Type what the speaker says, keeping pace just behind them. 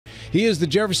He is the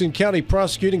Jefferson County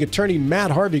Prosecuting Attorney,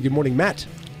 Matt Harvey. Good morning, Matt.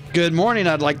 Good morning.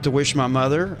 I'd like to wish my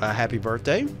mother a happy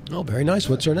birthday. Oh, very nice.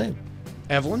 What's her name?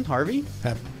 Evelyn Harvey.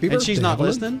 Happy birthday, and she's not Evelyn.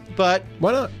 listening, but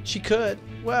why not? She could.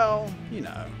 Well,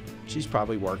 she's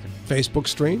probably working. Facebook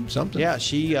stream, something? Yeah,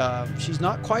 she's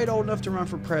not quite old enough to run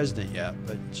for president yet,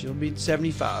 but she'll be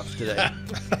 75 today.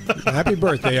 Happy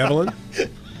birthday, Evelyn.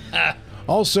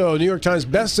 Also, New York Times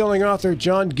bestselling author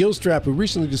John Gilstrap, who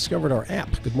recently discovered our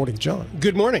app. Good morning, John.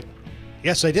 Good morning.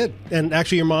 Yes, I did. And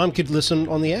actually, your mom could listen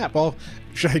on the app.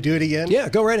 Should I do it again? Yeah,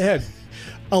 go right ahead.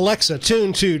 Alexa,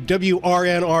 tune to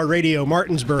WRNR Radio,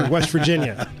 Martinsburg, West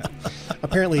Virginia.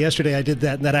 Apparently, yesterday I did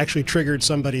that, and that actually triggered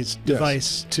somebody's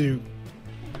device to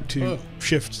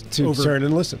shift over. Turn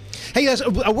and listen. Hey, guys,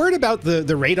 a word about the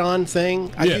radon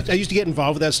thing. I used to get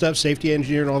involved with that stuff, safety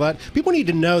engineer and all that. People need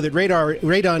to know that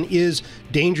radon is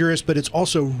dangerous, but it's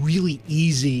also really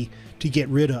easy to get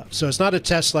rid of. So it's not a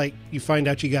test like you find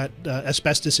out you got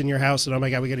asbestos in your house and, oh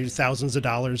my God, we got to do thousands of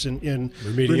dollars in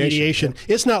remediation. Yep.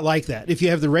 It's not like that. If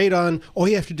you have the radon, all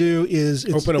you have to do is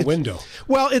open a window.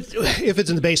 Well, if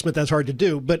it's in the basement, that's hard to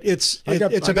do, but it's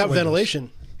about ventilation.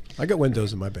 I got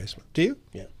windows in my basement. Do you?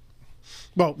 Yeah.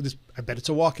 Well, I bet it's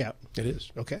a walkout. It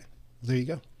is. Okay. There you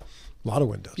go. A lot of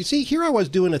windows. You see, here I was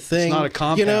doing a thing. It's not a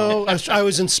compound. I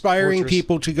was inspiring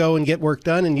people to go and get work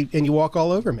done, and you walk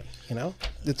all over me.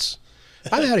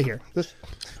 I'm out of here.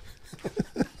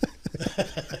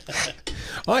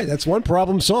 All right, that's one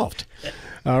problem solved.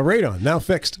 Radon, now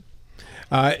fixed.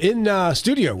 In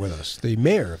studio with us, the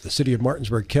mayor of the city of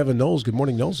Martinsburg, Kevin Knowles. Good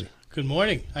morning, Knowlesy. Good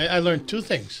morning. I learned two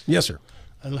things. Yes, sir.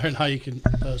 I learned how you can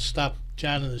stop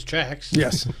John in his tracks.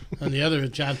 Yes. And the other,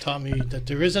 John taught me that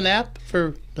there is an app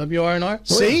for WRNR.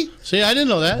 See, I didn't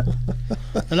know that.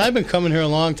 And I've been coming here a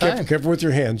long time. Careful with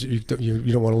your hands. You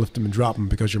don't want to lift them and drop them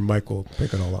because your mic will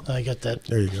pick it all up. I get that.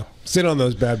 There you go. Sit on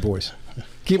those bad boys.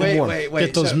 Keep them warm. Wait.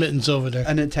 Get those mittens over there.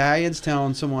 An Italian's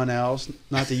telling someone else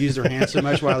not to use their hands so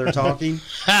much while they're talking.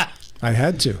 I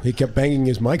had to. He kept banging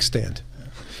his mic stand.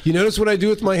 You notice what I do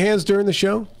with my hands during the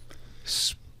show?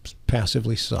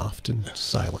 Passively soft and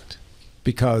silent.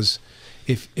 Because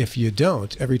if you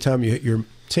don't, every time you hit your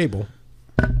table,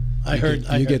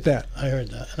 you get that. I heard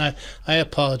that. And I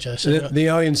apologize. The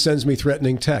audience sends me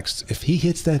threatening texts. If he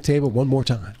hits that table one more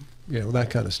time, that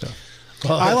kind of stuff.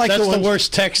 Well, that's the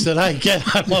worst text that I get.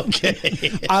 I'm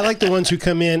okay. I like the ones who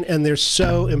come in and they're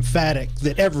so emphatic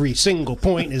that every single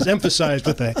point is emphasized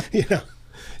with a,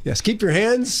 Yes, keep your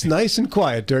hands nice and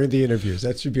quiet during the interviews.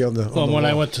 That should be on the Well, when wall.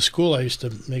 I went to school, I used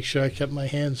to make sure I kept my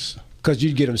hands. Because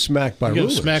you'd get them smacked by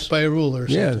rulers. Smacked by a ruler or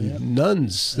something. Yeah,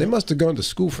 nuns. They must have gone to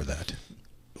school for that.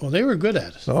 Well, they were good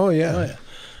at it. Oh, yeah.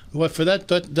 What for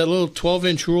that little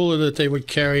 12-inch ruler that they would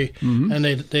carry, and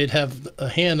they'd have a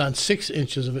hand on 6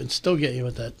 inches of it and still get you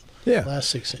with that last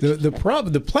 6 inches.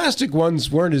 The plastic ones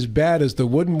weren't as bad as the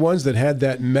wooden ones that had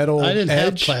that metal edge. I didn't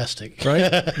have plastic. Right?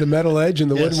 The metal edge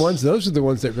and the wooden ones, those are the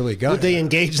ones that really got Would they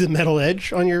engage the metal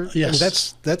edge on your... Yes. I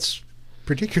mean, that's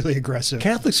particularly aggressive.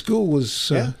 Catholic school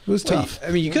was tough.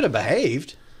 I mean, you could have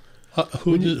behaved.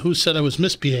 Who said I was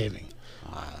misbehaving?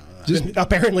 Just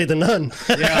apparently the nun.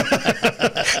 Yeah.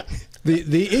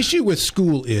 The issue with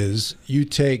school is you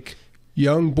take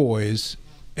young boys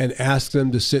and ask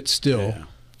them to sit still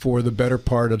for the better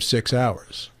part of 6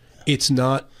 hours. It's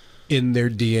not in their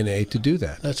DNA to do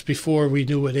that. That's before we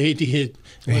knew what AD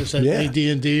was.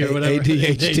 AD&D or whatever.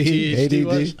 ADHD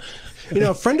was.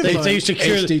 A friend of mine... They used to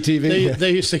cure HDTV.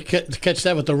 They used to catch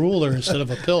that with the ruler instead of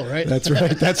a pill, right? That's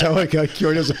right. That's how I got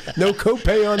cured. No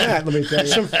copay on that, let me tell you.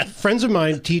 Some friends of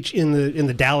mine teach in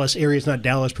the Dallas area. It's not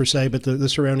Dallas per se, but the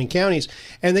surrounding counties.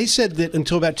 And they said that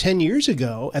until about 10 years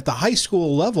ago, at the high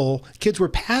school level, kids were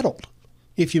paddled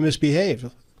if you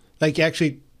misbehaved. Like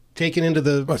actually... taken into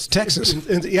the... Well, it's Texas.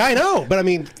 Yeah, I know. But I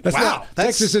mean,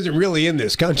 Texas isn't really in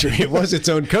this country. It was its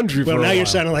own country for a while. Well, now you're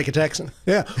sounding like a Texan.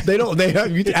 Yeah.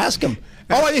 You ask them.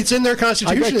 Oh, it's in their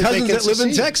constitution. I got cousins that live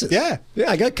in Texas. Yeah.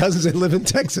 Yeah, I got cousins that live in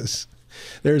Texas.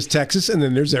 There's Texas, and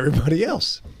then there's everybody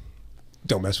else.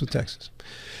 Don't mess with Texas.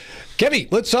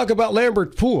 Kevy, let's talk about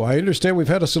Lambert Pool. I understand we've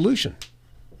had a solution.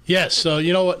 Yes. So,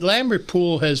 you know what? Lambert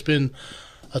Pool has been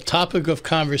a topic of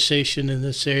conversation in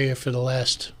this area for the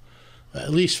last... at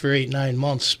least for 8-9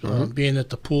 months, being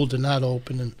that the pool did not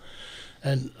open,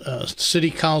 and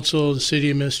city council, the city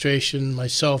administration,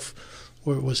 myself,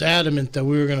 was adamant that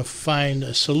we were going to find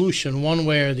a solution, one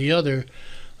way or the other,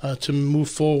 to move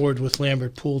forward with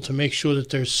Lambert Pool to make sure that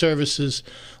there's services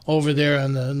over there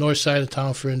on the north side of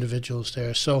town for individuals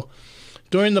there. So,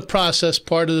 during the process,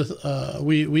 part of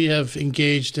we have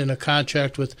engaged in a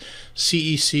contract with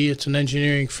CEC. It's an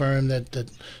engineering firm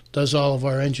that does all of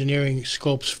our engineering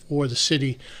scopes for the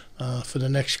city for the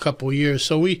next couple of years.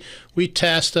 So we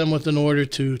tasked them with an order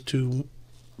to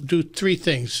do three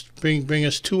things: bring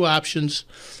us two options,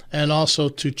 and also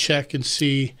to check and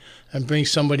see and bring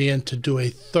somebody in to do a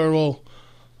thorough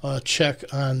check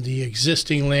on the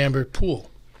existing Lambert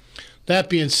pool. That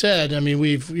being said, I mean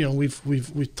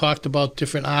we've talked about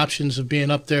different options of being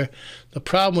up there. The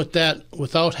problem with that,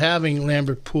 without having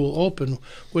Lambert pool open,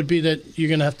 would be that you're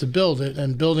going to have to build it,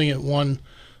 and building it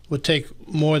would take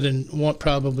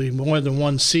probably more than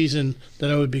one season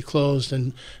that it would be closed,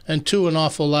 and two, an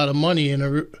awful lot of money, and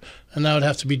that would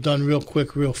have to be done real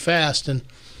quick, real fast, and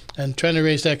trying to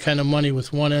raise that kind of money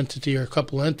with one entity or a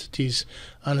couple entities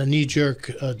on a knee-jerk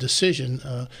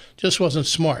decision just wasn't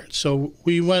smart. So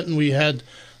we went and we had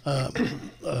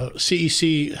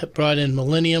CEC brought in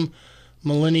Millennium.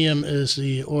 Millennium is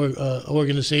the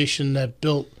organization that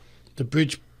built the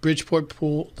Bridgeport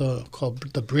pool,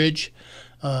 called the Bridge.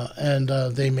 And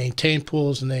they maintain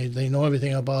pools, and they know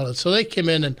everything about it. So they came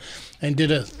in and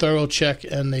did a thorough check,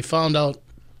 and they found out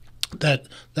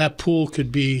that pool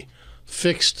could be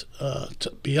fixed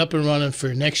to be up and running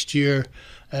for next year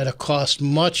at a cost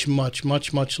much, much,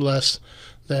 much, much less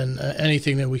than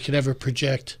anything that we could ever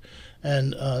project.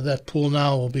 And that pool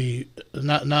now will be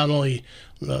not only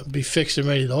be fixed and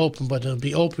ready to open, but it'll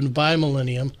be opened by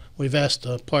Millennium. We've asked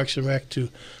Parks and Rec to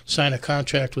sign a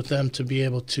contract with them to be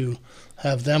able to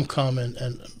have them come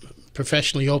and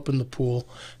professionally open the pool,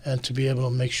 and to be able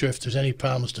to make sure if there's any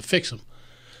problems to fix them.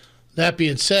 That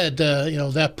being said,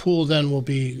 that pool then will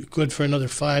be good for another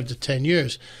 5 to 10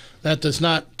 years. That does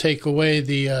not take away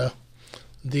the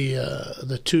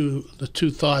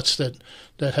two thoughts that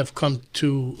have come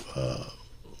to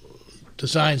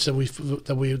designs that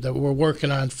we're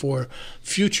working on for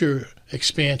future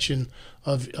expansion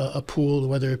of a pool,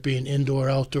 whether it be an indoor,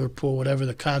 outdoor pool, whatever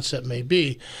the concept may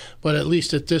be. But at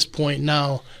least at this point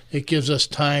now, it gives us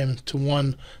time to,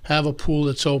 one, have a pool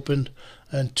that's opened,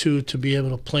 and two, to be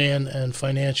able to plan and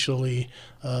financially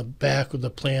back with the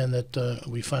plan that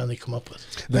we finally come up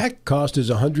with. That cost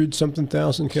is $100-something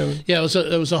thousand, Kevin? Yeah, it was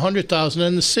 $100,000,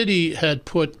 and the city had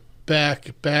put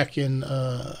back in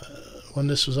when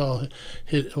this was all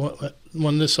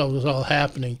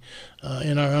happening,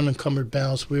 in our unencumbered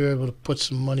balance, we were able to put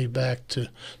some money back to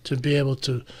be able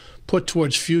to put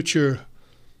towards future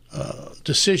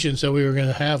decisions that we were going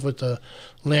to have with the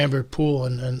Lambert pool,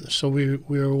 and so we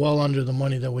were well under the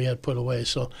money that we had put away.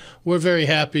 So we're very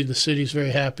happy. The city's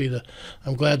very happy.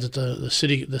 I'm glad that the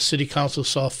city council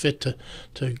saw fit to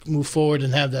move forward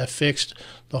and have that fixed.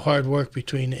 The hard work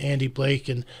between Andy Blake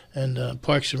and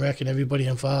Parks and Rec and everybody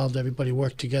involved, everybody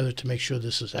worked together to make sure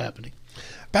this is happening.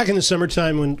 Back in the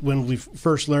summertime, when we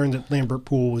first learned that Lambert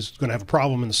Pool was going to have a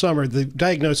problem in the summer, the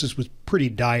diagnosis was pretty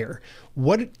dire.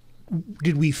 What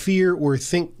did we fear or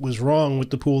think was wrong with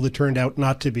the pool that turned out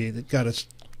not to be, that got us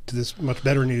to this much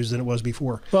better news than it was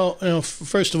before? Well,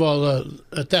 first of all,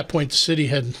 at that point, the city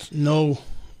had no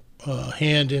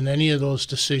hand in any of those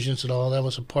decisions at all. That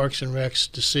was a Parks and Rec's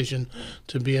decision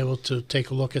to be able to take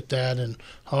a look at that, and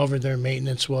however their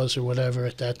maintenance was or whatever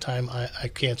at that time, I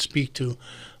can't speak to.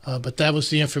 But that was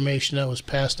the information that was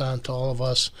passed on to all of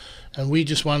us, and we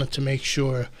just wanted to make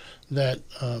sure that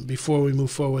before we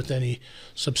move forward with any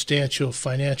substantial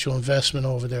financial investment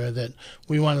over there, that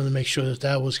we wanted to make sure that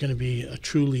that was going to be a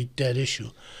truly dead issue.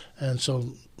 And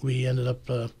so we ended up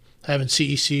having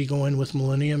CEC go in with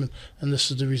Millennium, and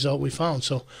this is the result we found.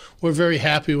 So we're very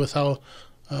happy with how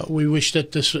we wish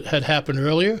that this had happened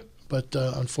earlier, but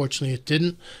unfortunately it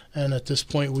didn't. And at this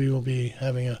point we will be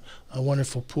having a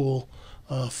wonderful pool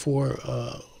for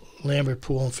Lambert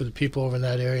Pool and for the people over in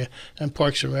that area, and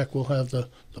Parks and Rec will have the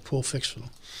pool fixed for them.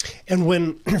 And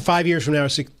when 5 years from now,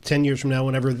 10 years from now,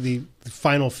 whenever the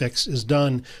final fix is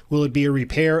done, will it be a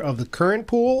repair of the current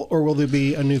pool, or will there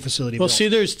be a new facility built? See,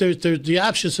 there's the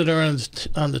options that are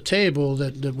on the table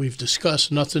that we've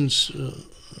discussed. Nothing's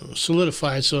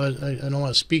solidified, so I don't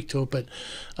want to speak to it, but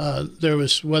there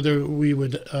was whether we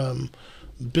would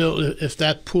build, if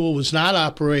that pool was not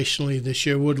operationally this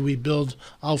year, would we build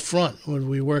out front? Would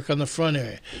we work on the front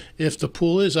area? If the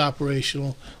pool is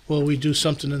operational, will we do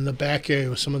something in the back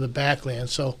area with some of the backland?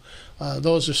 So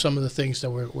those are some of the things that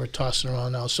we're tossing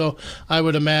around now. So I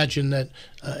would imagine that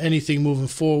anything moving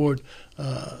forward,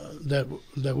 that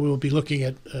we will be looking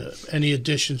at any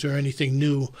additions or anything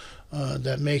new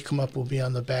that may come up will be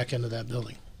on the back end of that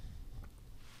building.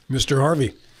 Mr.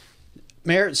 Harvey.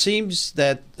 Mayor, it seems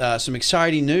that some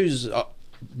exciting news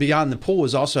beyond the pool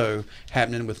is also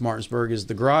happening with Martinsburg, as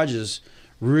the garage is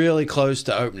really close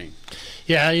to opening.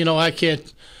 Yeah, I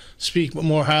can't speak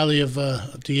more highly of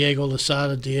Diego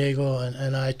Losada. Diego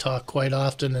and I talk quite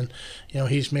often, and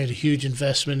he's made a huge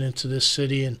investment into this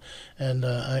city, and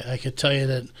I could tell you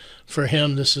that for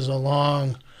him this is a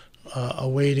long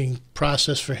awaiting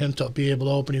process for him to be able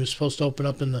to open. He was supposed to open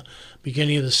up in the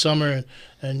beginning of the summer,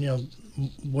 and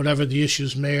whatever the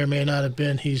issues may or may not have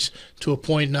been, he's to a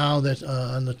point now that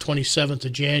on the 27th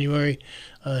of January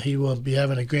he will be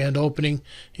having a grand opening.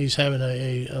 He's having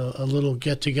a little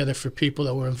get-together for people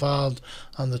that were involved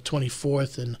on the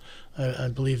 24th, and I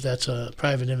believe that's a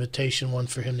private invitation one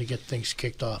for him to get things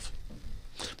kicked off.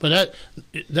 But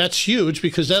that's huge,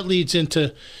 because that leads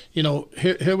into,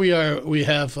 here we are, we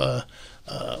have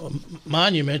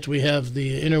Monument, we have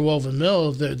the Interwoven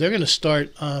Mill. They're going to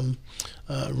start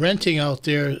renting out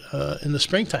there in the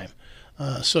springtime.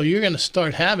 So you're going to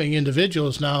start having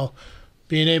individuals now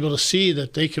being able to see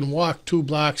that they can walk 2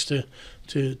 blocks to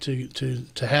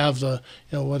have the,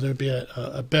 whether it be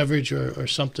a beverage or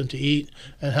something to eat,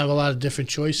 and have a lot of different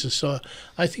choices. So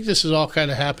I think this is all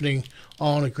kind of happening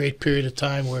all in a great period of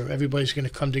time where everybody's going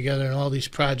to come together, and all these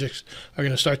projects are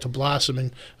going to start to blossom,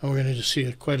 and we're going to just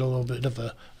see quite a little bit of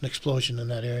an explosion in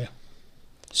that area.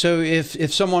 So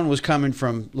if someone was coming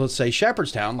from, let's say,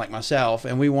 Shepherdstown, like myself,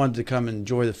 and we wanted to come and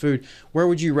enjoy the food, where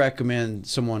would you recommend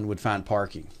someone would find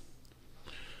parking?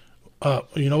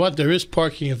 You know what? There is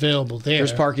parking available there.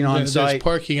 There's parking on site. There's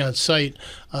parking on site.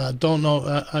 Don't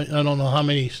know. I don't know how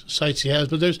many sites he has,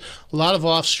 but there's a lot of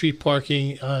off-street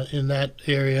parking in that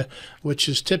area, which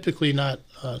is typically not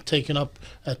taken up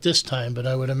at this time. But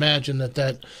I would imagine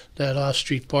that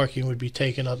off-street parking would be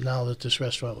taken up now that this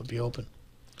restaurant would be open.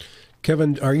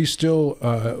 Kevin, are you still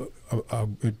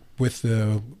with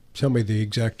the? Tell me the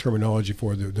exact terminology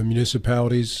for the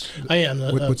municipalities. I am.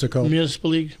 What's it called?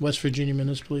 Municipal League, West Virginia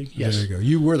Municipal League. Yes. There you go.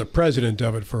 You were the president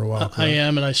of it for a while. I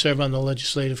am, and I serve on the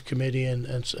legislative committee, and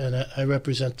I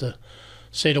represent the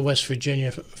state of West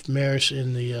Virginia mayors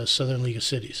in the Southern League of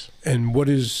Cities. And what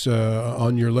is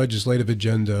on your legislative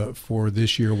agenda for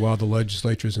this year while the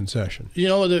legislature is in session?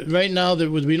 Right now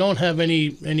we don't have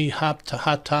any hot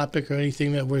topic or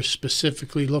anything that we're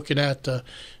specifically looking at.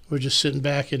 We're just sitting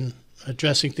back and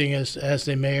addressing things as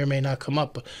they may or may not come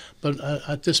up. But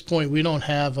at this point, we don't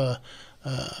have a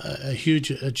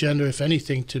huge agenda, if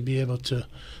anything, to be able to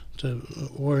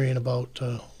worrying about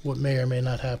what may or may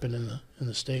not happen in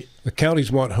the state. The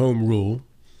counties want home rule.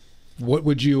 What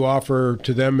would you offer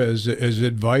to them as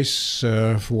advice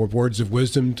for words of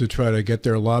wisdom to try to get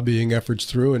their lobbying efforts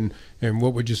through? And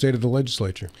what would you say to the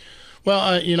legislature? Well,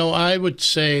 I would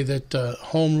say that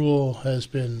home rule has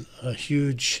been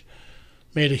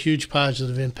made a huge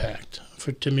positive impact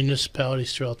to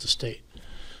municipalities throughout the state.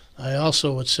 I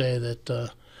also would say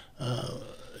that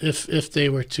if they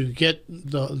were to get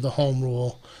the home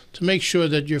rule, to make sure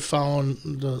that you're following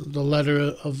the letter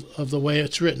of the way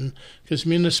it's written, because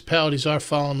municipalities are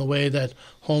following the way that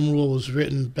home rule was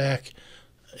written back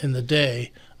in the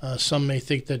day. Some may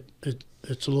think that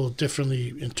it's a little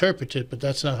differently interpreted, but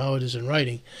that's not how it is in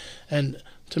writing. And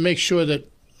to make sure that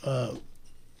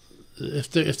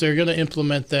if they're going to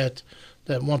implement that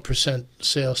 1%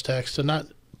 sales tax, to not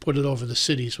put it over the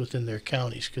cities within their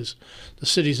counties, because the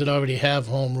cities that already have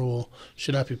home rule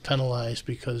should not be penalized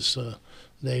because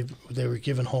they were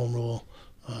given home rule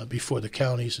before the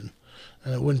counties, and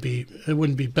it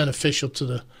wouldn't be beneficial to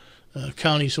the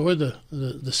counties or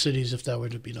the cities if that were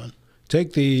to be done.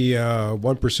 Take the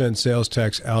 1% sales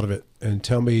tax out of it and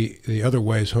tell me the other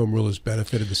ways home rule has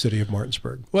benefited the city of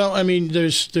Martinsburg. Well, I mean,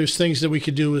 there's things that we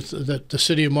could do with that the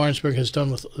city of Martinsburg has done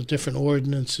with different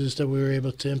ordinances that we were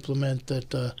able to implement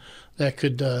that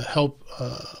could help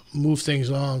move things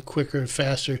along quicker and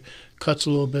faster, cuts a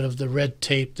little bit of the red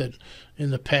tape that in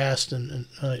the past, and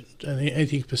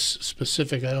anything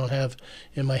specific I don't have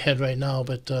in my head right now,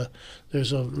 but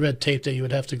there's a red tape that you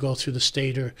would have to go through the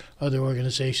state or other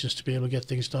organizations to be able to get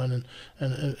things done,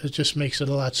 and it just makes it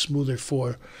a lot smoother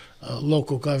for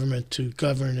local government to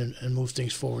govern and move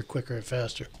things forward quicker and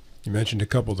faster. You mentioned a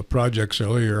couple of the projects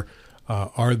earlier.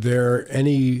 Are there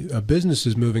any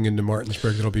businesses moving into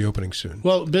Martinsburg that'll be opening soon?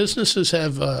 Well, businesses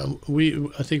have. I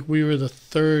think we were the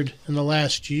third in the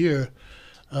last year,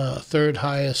 third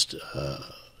highest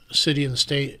city in the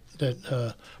state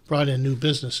that brought in new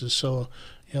businesses. So,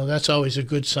 that's always a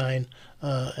good sign.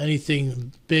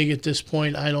 Anything big at this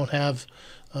point, I don't have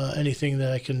anything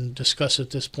that I can discuss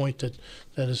at this point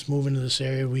that is moving to this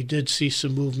area. We did see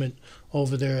some movement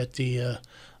over there at the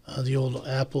old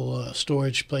Apple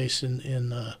storage place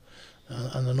in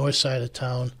on the north side of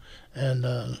town,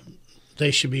 and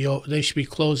they should be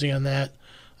closing on that,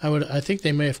 I think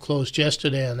they may have closed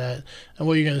yesterday on that. And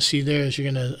what you're going to see there is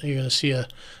you're going to see a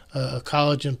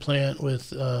collagen plant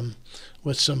with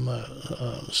some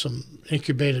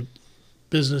incubated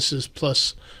businesses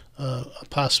plus a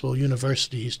possible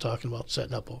university he's talking about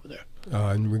setting up over there.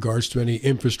 In regards to any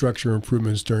infrastructure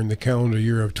improvements during the calendar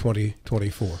year of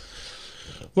 2024?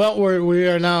 Well, we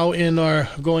are now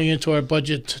going into our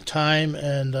budget time,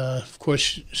 and of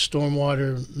course,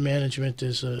 stormwater management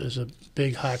is a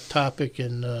big hot topic,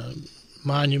 and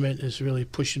Monument is really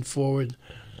pushing forward.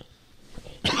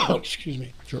 Excuse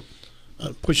me. Sure.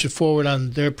 Pushing forward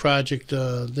on their project.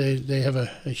 They have a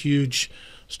huge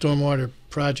stormwater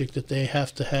project that they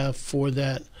have to have for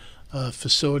that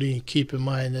facility, and keep in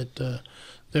mind that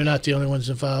they're not the only ones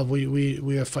involved.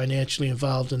 We are financially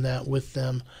involved in that with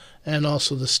them, and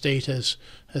also the state has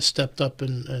stepped up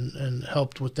and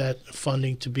helped with that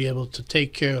funding to be able to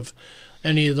take care of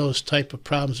any of those type of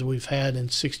problems that we've had in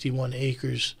 61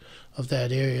 acres of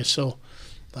that area. So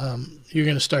you're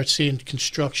going to start seeing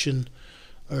construction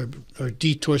or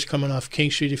detours coming off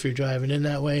King Street if you're driving in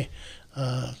that way.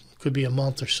 Could be a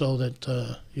month or so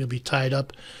that you'll be tied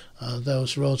up.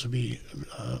 Those roads will be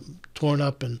torn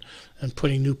up and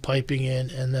putting new piping in,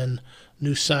 and then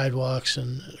new sidewalks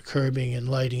and curbing and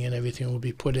lighting and everything will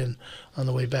be put in on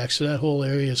the way back. So that whole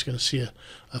area is going to see a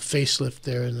facelift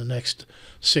there in the next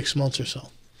 6 months or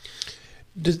so.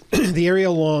 Does the area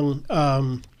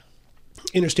along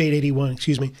Interstate 81,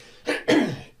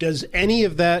 does any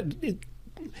of that,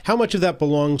 how much of that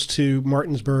belongs to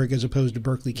Martinsburg as opposed to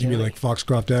Berkeley County? You mean like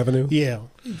Foxcroft Avenue? Yeah.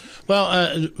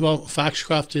 Well,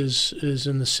 Foxcroft is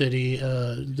in the city.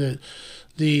 The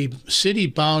city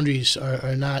boundaries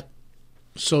are not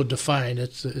so defined. I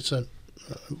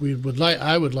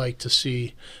would like to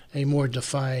see a more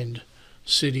defined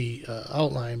city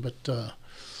outline, but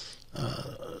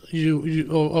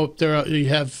you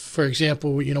have, for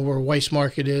example, where Weiss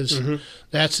Market is. Mm-hmm.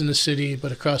 That's in the city,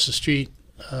 but across the street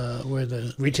where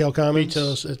the retail commons,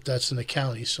 that's in the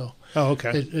county. So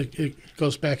okay, it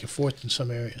goes back and forth in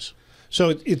some areas.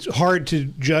 So it's hard to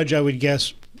judge, I would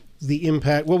guess, the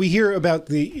impact. Well, we hear about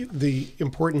the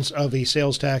importance of a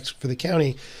sales tax for the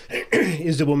county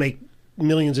is that we'll make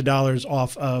millions of dollars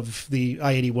off of the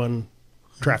I-81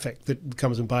 traffic that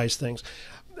comes and buys things.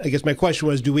 I guess my question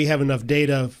was, do we have enough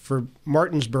data for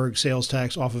Martinsburg sales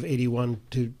tax off of 81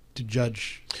 to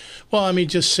judge? Well, I mean,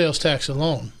 just sales tax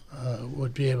alone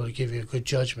would be able to give you a good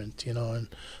judgment, and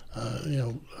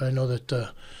I know that the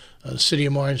city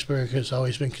of Martinsburg has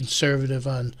always been conservative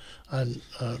on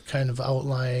kind of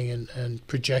outlining and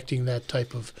projecting that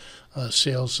type of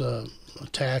sales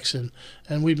tax, and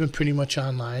we've been pretty much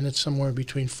online. It's somewhere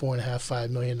between $4.5–5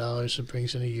 million it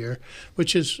brings in a year,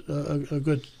 which is a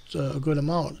good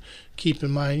amount. Keep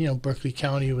in mind, Berkeley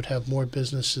County would have more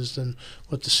businesses than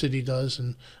what the city does,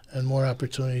 and more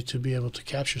opportunity to be able to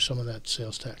capture some of that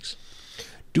sales tax.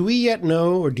 Do you yet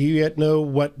know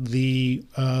what the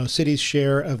city's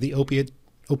share of the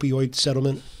opioid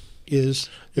settlement is?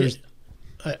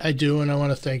 I do, and I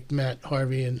want to thank Matt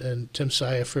Harvey and Tim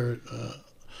Saya for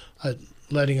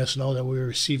letting us know that we were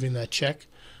receiving that check.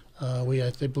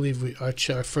 I believe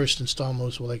our first installment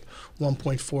was like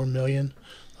 $1.4 million,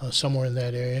 somewhere in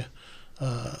that area.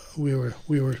 We were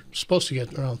supposed to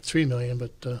get around $3 million,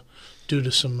 but due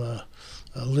to some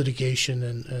litigation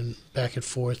and back and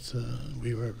forth,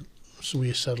 we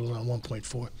settled on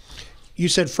 1.4. You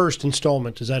said first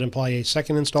installment. Does that imply a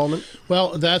second installment?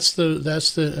 Well, that's the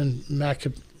and Matt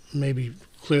could maybe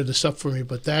clear this up for me,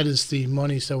 but that is the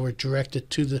monies that were directed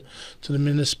to the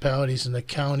municipalities and the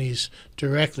counties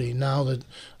directly. Now that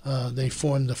they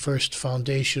formed the first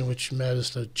foundation, which Matt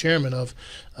is the chairman of,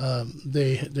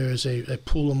 there is a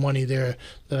pool of money there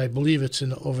that I believe it's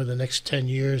in over the next 10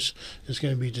 years is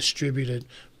going to be distributed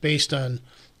based on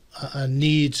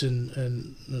needs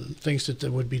and things that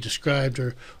would be described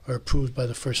or approved by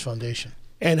the first foundation.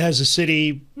 And has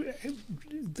the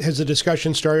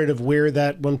discussion started of where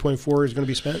that 1.4 is going to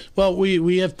be spent? Well,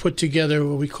 we have put together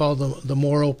what we call the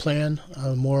Morrow Plan,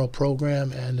 Morrow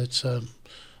Program, and it's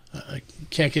I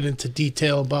can't get into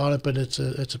detail about it, but it's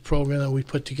a program that we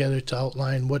put together to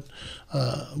outline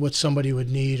what somebody would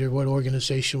need or what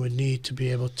organization would need to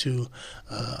be able to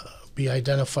be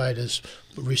identified as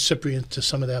recipient to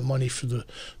some of that money for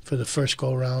the first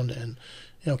go around. And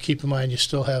keep in mind you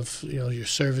still have your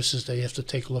services that you have to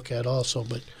take a look at also,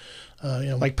 but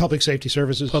like public safety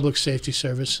services. Public safety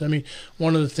service. I mean,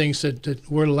 one of the things that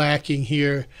we're lacking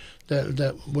here,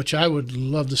 that which I would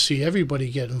love to see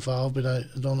everybody get involved, but I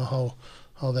don't know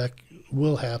how that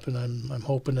will happen. I'm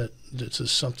hoping that this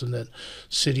is something that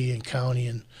city and county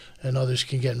and others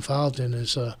can get involved in.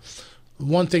 Is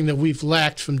one thing that we've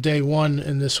lacked from day one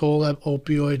in this whole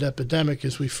opioid epidemic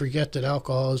is we forget that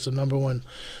alcohol is the number one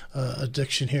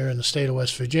addiction here in the state of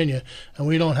West Virginia, and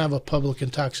we don't have a public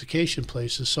intoxication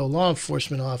places. So law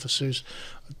enforcement officers,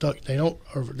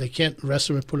 they can't arrest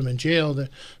them and put them in jail.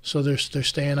 So they're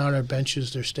staying on our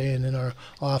benches, they're staying in our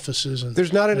offices. And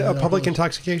there's not a public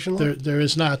intoxication law? There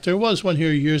is not. There was one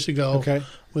here years ago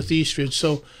with Eastridge.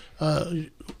 So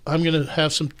I'm going to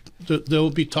have there will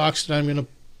be talks that I'm going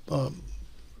to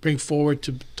bring forward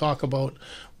to talk about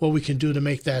what we can do to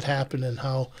make that happen and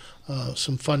how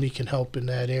some funding can help in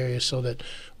that area so that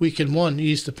we can, one,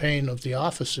 ease the pain of the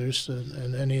officers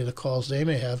and any of the calls they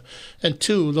may have, and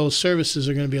two, those services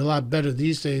are going to be a lot better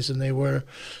these days than they were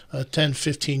 10,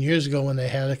 15 years ago when they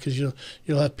had it, because you'll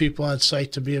have people on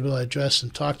site to be able to address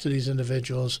and talk to these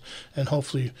individuals and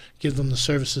hopefully give them the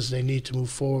services they need to move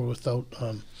forward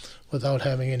without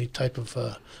having any type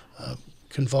of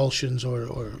convulsions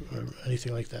or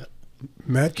anything like that.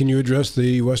 Matt, can you address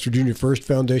the West Virginia First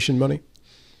Foundation money?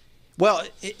 Well,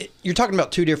 you're talking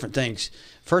about two different things.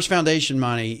 First Foundation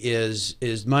money is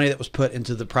money that was put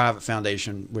into the private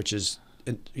foundation, which is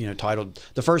titled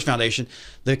the First Foundation.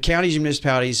 The counties and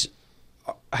municipalities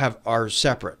are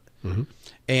separate,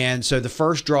 and so the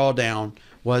first drawdown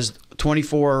was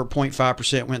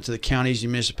 24.5% went to the counties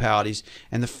and municipalities,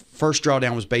 and the first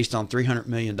drawdown was based on $300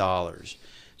 million.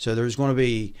 So there's going to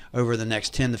be, over the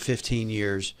next 10 to 15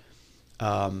 years,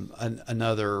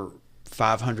 another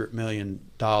 $500 million.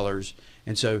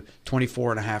 And so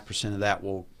 24.5% of that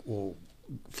will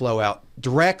flow out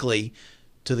directly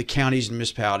to the counties and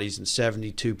municipalities, and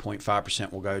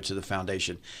 72.5% will go to the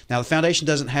foundation. Now, the foundation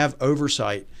doesn't have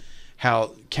oversight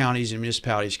how counties and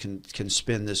municipalities can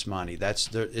spend this money.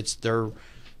 It's their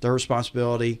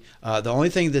responsibility. The only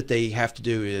thing that they have to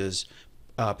do is,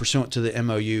 pursuant to the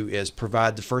MOU, is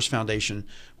provide the First Foundation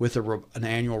with an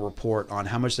annual report on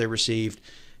how much they received,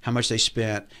 how much they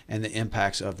spent, and the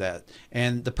impacts of that.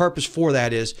 And the purpose for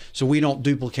that is so we don't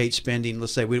duplicate spending.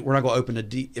 Let's say we're not going to open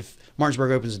if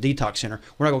Martinsburg opens a detox center,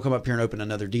 we're not going to come up here and open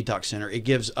another detox center. It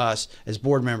gives us, as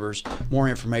board members, more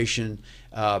information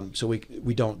so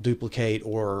we don't duplicate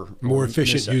or more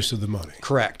efficient use of the money.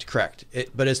 Correct.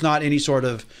 But it's not any sort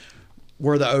of,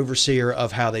 we're the overseer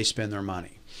of how they spend their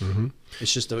money.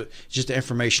 It's just the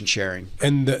information sharing.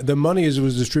 And the money, as it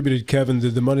was distributed, Kevin,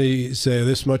 did the money say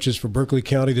this much is for Berkeley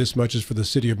County, this much is for the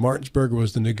city of Martinsburg? Or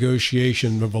was the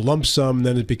negotiation of a lump sum,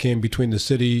 then it became between the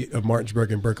city of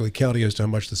Martinsburg and Berkeley County as to how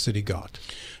much the city got?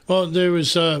 Well, there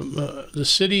was the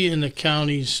city and the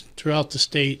counties throughout the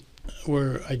state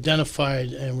were identified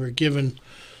and were given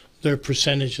their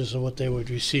percentages of what they would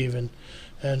receive, and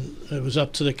it was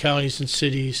up to the counties and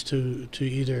cities to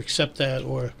either accept that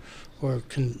or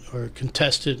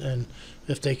contest it. And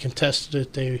if they contested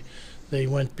it,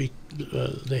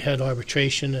 they had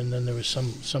arbitration, and then there was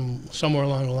somewhere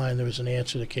along the line there was an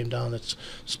answer that came down that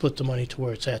split the money to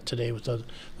where it's at today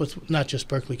with not just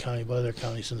Berkeley County but other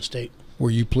counties in the state. Were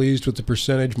you pleased with the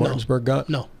percentage Martinsburg got?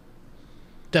 No,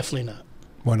 definitely not.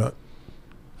 Why not?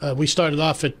 We started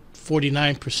off at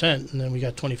 49%, and then we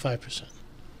got 25%.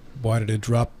 Why did it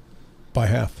drop by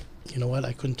half? You know what?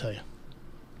 I couldn't tell you.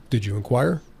 Did you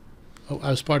inquire? I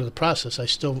was part of the process. I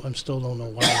still don't know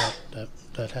why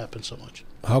that happened so much.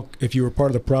 How, if you were part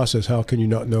of the process, how can you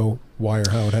not know why or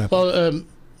how it happened? Well,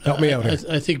 help me out here.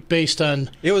 I think based on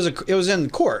it was in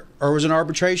court, or was it an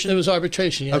arbitration? It was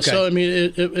arbitration. Yeah. Okay. So I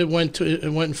mean, it went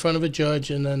in front of a judge,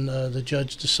 and then the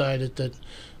judge decided that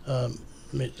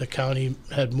the county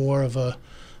had more of a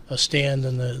stand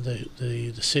than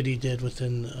the city did with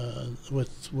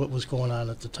what was going on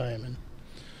at the time, and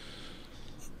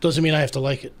doesn't mean I have to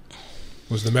like it.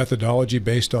 Was the methodology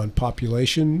based on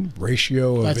population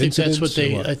ratio of I think incidents? that's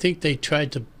what I think they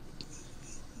tried to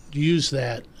use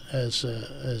that as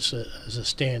a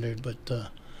standard, but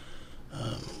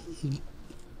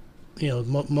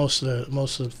most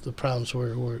of the problems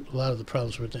were a lot of the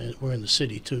problems were in the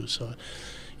city too. So,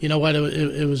 you know what?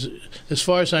 It was, as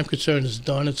far as I'm concerned, it's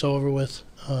done. It's over with.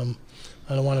 I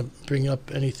don't want to bring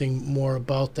up anything more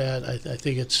about that. I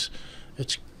think it's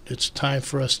time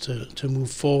for us to move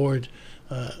forward.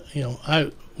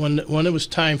 When it was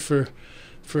time for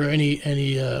any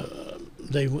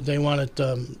they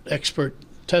wanted expert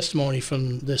testimony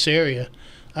from this area,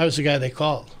 I was the guy they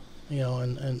called,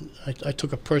 and I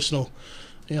took a personal,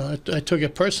 I took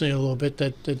it personally a little bit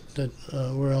that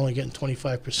we're only getting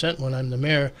 25% when I'm the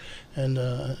mayor, and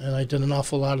I did an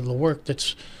awful lot of the work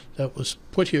that was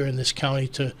put here in this county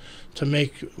to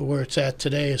make where it's at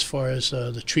today as far as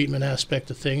the treatment aspect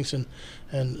of things,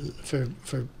 and for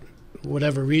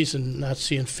whatever reason, not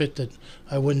seeing fit that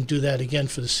I wouldn't do that again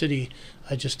for the city,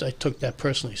 I took that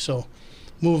personally. So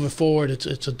moving forward, it's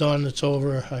a done. It's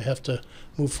over. I have to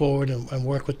move forward and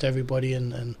work with everybody,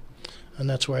 and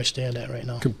that's where I stand at right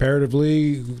now.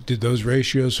 Comparatively, did those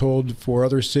ratios hold for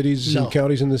other cities No. and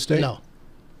counties in the state? No.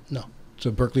 So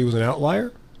Berkeley was an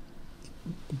outlier?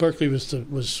 Berkeley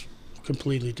was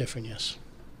completely different. Yes.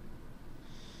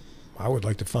 I would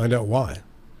like to find out why.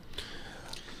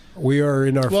 We are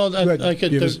in our... Well, Go ahead.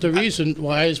 the reason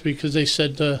why is because they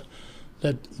said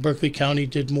that Berkeley County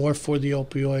did more for the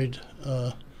opioid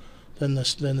than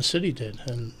the city did,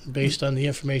 and based on the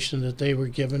information that they were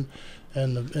given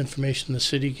and the information the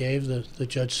city gave, the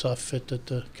judge saw fit that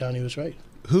the county was right.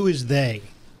 Who is they?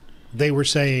 They were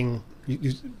saying,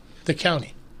 The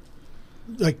county,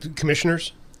 like the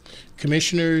commissioners?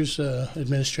 commissioners,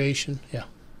 administration, yeah.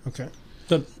 Okay.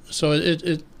 So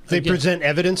it They again, present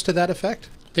evidence to that effect?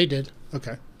 They did.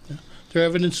 Okay. Their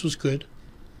evidence was good.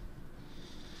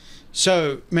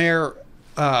 So, Mayor,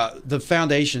 the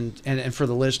foundation, and for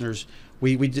the listeners,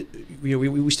 we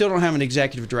still don't have an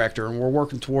executive director, and we're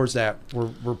working towards that. We're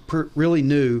really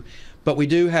new, but we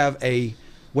do have a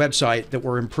website that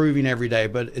we're improving every day.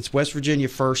 But it's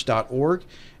westvirginiafirst.org,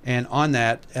 and on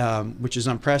that, which is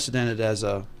unprecedented as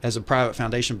a private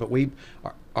foundation, but we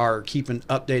are keeping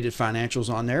updated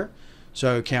financials on there,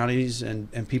 so counties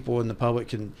and people in the public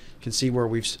can see where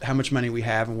how much money we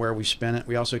have and where we've spent it.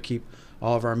 We also keep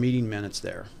all of our meeting minutes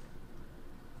there.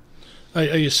 Are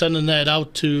you sending that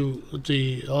out to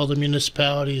all the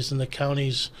municipalities and the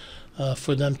counties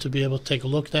for them to be able to take a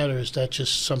look at that, or is that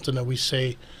just something that we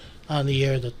say on the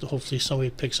air that hopefully somebody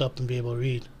picks up and be able to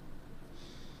read?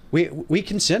 We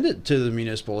can send it to the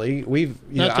municipal league.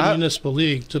 Not the municipal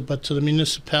league, but to the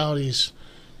municipalities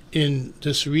in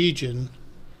this region.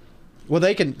 Well,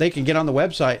 they can get on the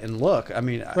website and look. I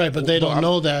mean, Right, but they don't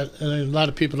know that, and a lot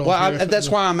of people don't. Well, hear that's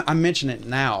why I'm mentioning it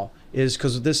now, is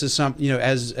because this is some,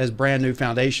 as brand new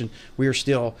foundation, we are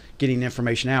still getting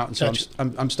information out, and so Gotcha.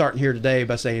 I'm starting here today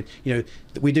by saying,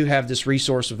 we do have this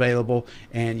resource available,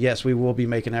 and yes, we will be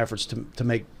making efforts to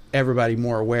make everybody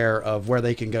more aware of where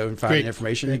they can go and find Great.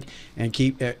 information and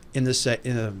keep in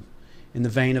the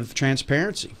vein of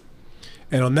transparency.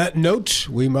 And on that note,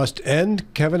 we must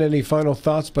end. Kevin, any final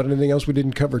thoughts about anything else we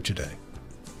didn't cover today?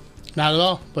 Not at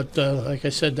all, but like I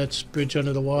said, that's bridge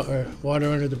under the water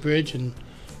under the bridge, and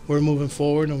we're moving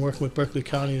forward and working with Berkeley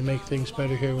County to make things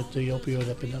better here with the opioid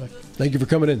epidemic. Thank you for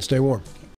coming in. Stay warm.